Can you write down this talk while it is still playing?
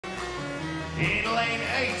In lane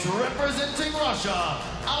 8, representing Russia,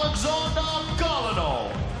 Aleksandr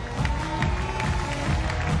KHARLANOV.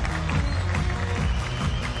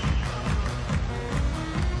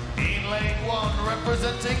 In lane 1,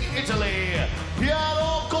 representing Italy,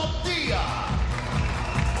 Piero CODIA.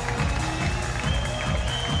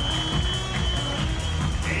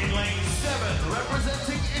 In lane 7,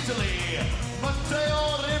 representing Italy,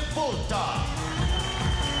 Matteo RIVOLTA.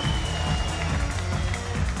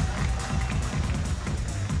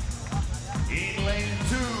 In lane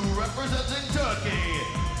 2, representing Turkey,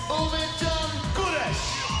 Uemitcan GUERES.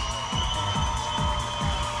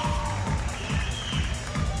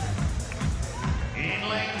 In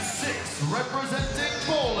lane 6, representing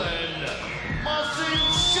Poland, Marcin.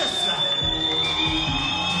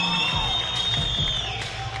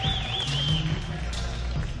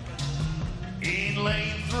 In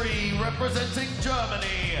lane 3, representing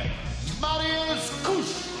Germany, Marius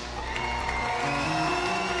KUSCH.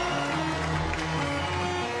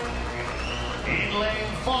 In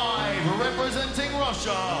lane 5, representing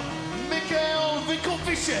Russia, Mikhail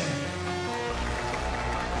VEKOVISHCHEV.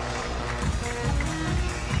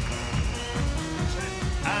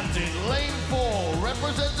 And in lane 4,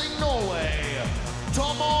 representing Norway,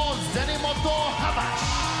 Tomoe ZENIMOTO HVAS.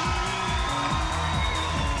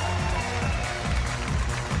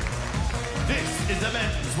 This is the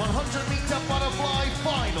men's 100-meter butterfly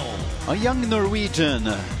final. A young Norwegian,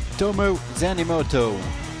 Tomoe ZENIMOTO,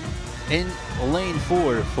 in lane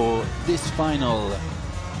 4 for this final.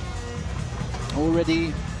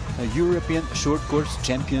 Already a European Short Course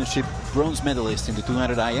Championship bronze medalist in the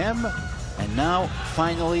 200 IM, and now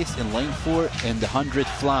finalist in lane 4 in the 100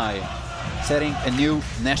 fly, setting a new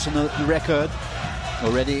national record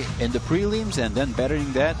already in the prelims and then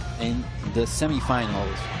bettering that in the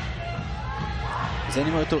semi-finals.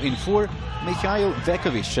 ZENIMOTO in 4, Mikhail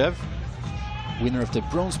VEKOVISHCHEV, winner of the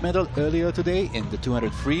bronze medal earlier today in the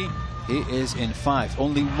 200 free. He is in 5,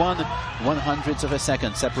 only 1/100th of a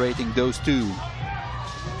second separating those two.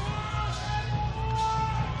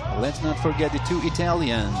 Let's not forget the two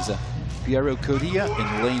Italians, Piero CODIA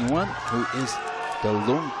in lane 1, who is the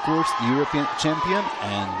long course European champion,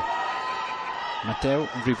 and Matteo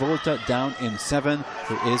RIVOLTA down in 7,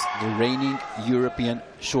 who is the reigning European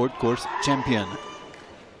short course champion.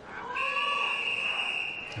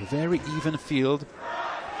 A very even field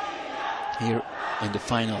here in the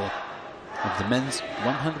final of the men's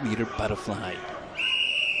 100-meter butterfly.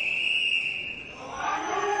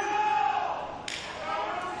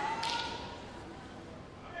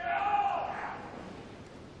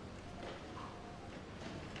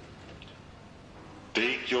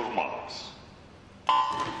 Take your marks.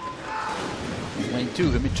 Lane 2,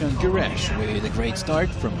 Uemitcan GUERES with a great start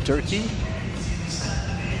from Turkey.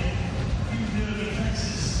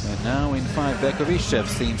 And now in 5, VEKOVISHCHEV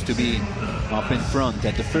seems to be up in front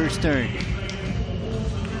at the first turn.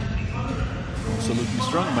 Also looking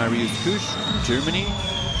strong, Marius KUSCH from Germany.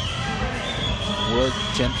 World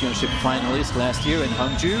Championship finalist last year in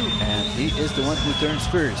Hangzhou, and he is the one who turns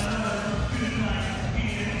first.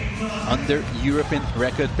 Under European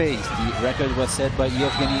record pace. The record was set by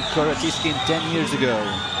Yevgeny Korotiskin 10 years ago.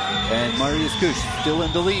 And Marius KUSCH still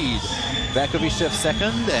in the lead. VEKOVISHCHEV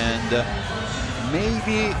second, and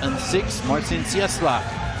maybe in 6, Marcin CIESLAK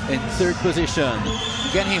in 3rd position.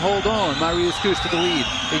 Can he hold on, Marius KUSCH, to the lead?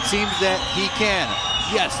 It seems that he can.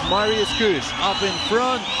 Yes, Marius KUSCH up in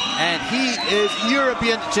front, and he is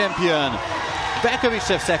European champion.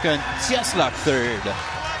 VEKOVISHCHEV second, CIESLAK 3rd.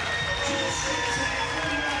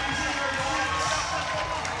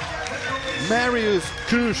 Marius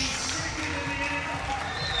KUSCH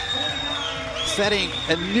setting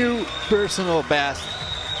a new personal best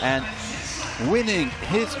and winning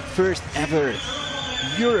his first ever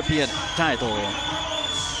European title.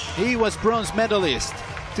 He was bronze medalist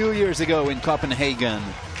 2 years ago in Copenhagen.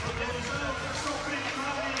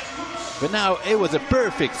 But now it was a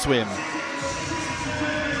perfect swim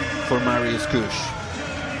for Marius KUSCH.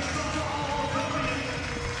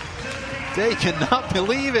 They cannot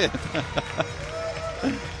believe it.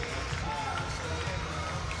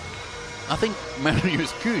 I think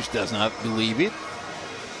Marius KUSCH does not believe it.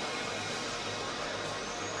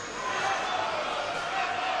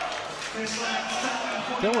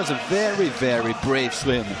 That was a very, very brave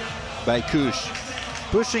swim by KUSCH,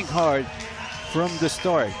 pushing hard from the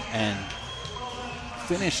start and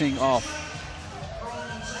finishing off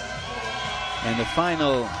in the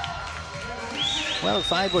final, well,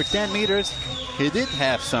 5 or 10 meters. He did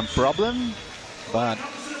have some problem, but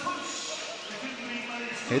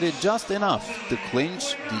he did just enough to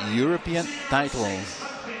clinch the European title.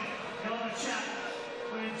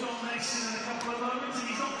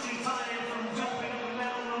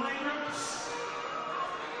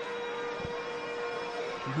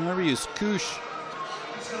 Marius KUSCH,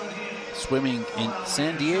 swimming in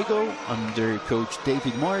San Diego under coach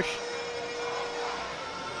David Marsh.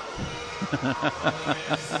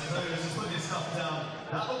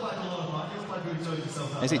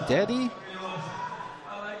 Is it Daddy?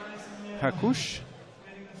 KUSCH?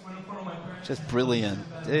 Just brilliant.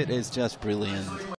 It is just brilliant.